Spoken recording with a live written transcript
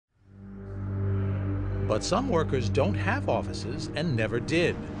But some workers don't have offices and never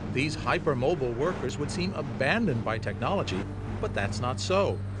did. These hypermobile workers would seem abandoned by technology, but that's not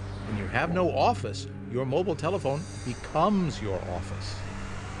so. When you have no office, your mobile telephone becomes your office.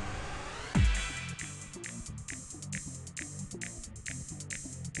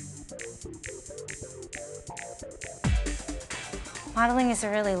 Modeling is a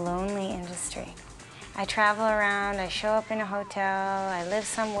really lonely industry. I travel around, I show up in a hotel, I live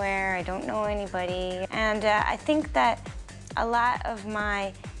somewhere, I don't know anybody. And I think that a lot of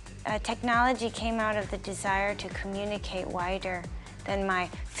my technology came out of the desire to communicate wider than my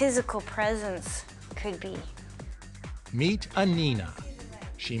physical presence could be. Meet Anina.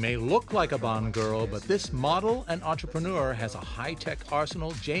 She may look like a Bond girl, but this model and entrepreneur has a high-tech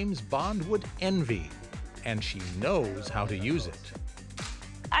arsenal James Bond would envy, and she knows how to use it.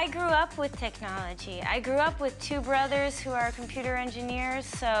 I grew up with technology. I grew up with two brothers who are computer engineers,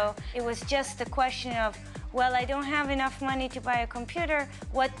 so it was just a question of, well, I don't have enough money to buy a computer,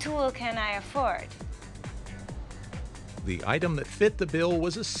 what tool can I afford? The item that fit the bill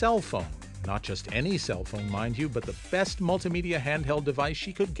was a cell phone. Not just any cell phone, mind you, but the best multimedia handheld device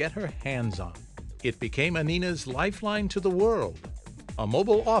she could get her hands on. It became Anina's lifeline to the world, a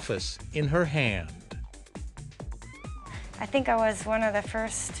mobile office in her hand. I think I was one of the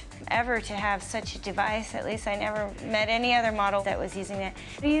first ever to have such a device. At least I never met any other model that was using it.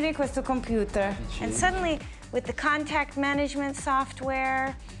 Aprire questo computer. And suddenly, with the contact management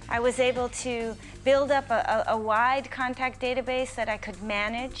software, I was able to build up a wide contact database that I could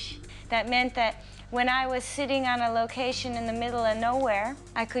manage. That meant that when I was sitting on a location in the middle of nowhere,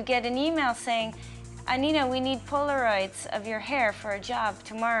 I could get an email saying, Anina, we need Polaroids of your hair for a job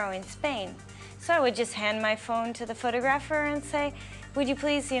tomorrow in Spain. So I would just hand my phone to the photographer and say, would you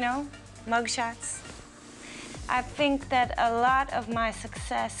please, mug shots? I think that a lot of my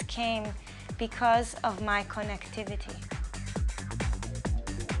success came because of my connectivity.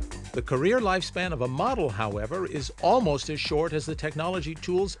 The career lifespan of a model, however, is almost as short as the technology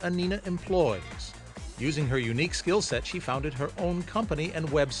tools Anina employs. Using her unique skill set, she founded her own company and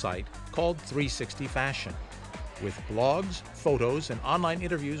website called 360Fashion. With blogs, photos, and online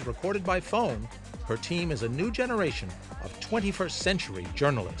interviews recorded by phone, her team is a new generation of 21st century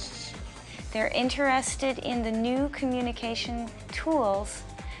journalists. They're interested in the new communication tools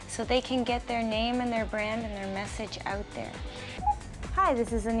so they can get their name and their brand and their message out there. Hi,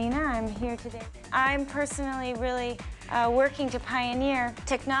 this is Anina. I'm here today. I'm personally really working to pioneer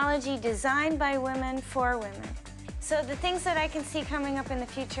technology designed by women for women. So the things that I can see coming up in the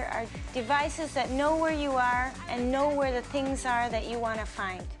future are devices that know where you are and know where the things are that you want to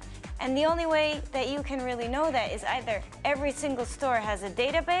find. And the only way that you can really know that is either every single store has a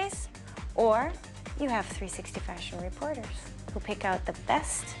database or you have 360 Fashion reporters who pick out the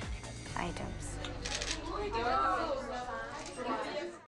best items.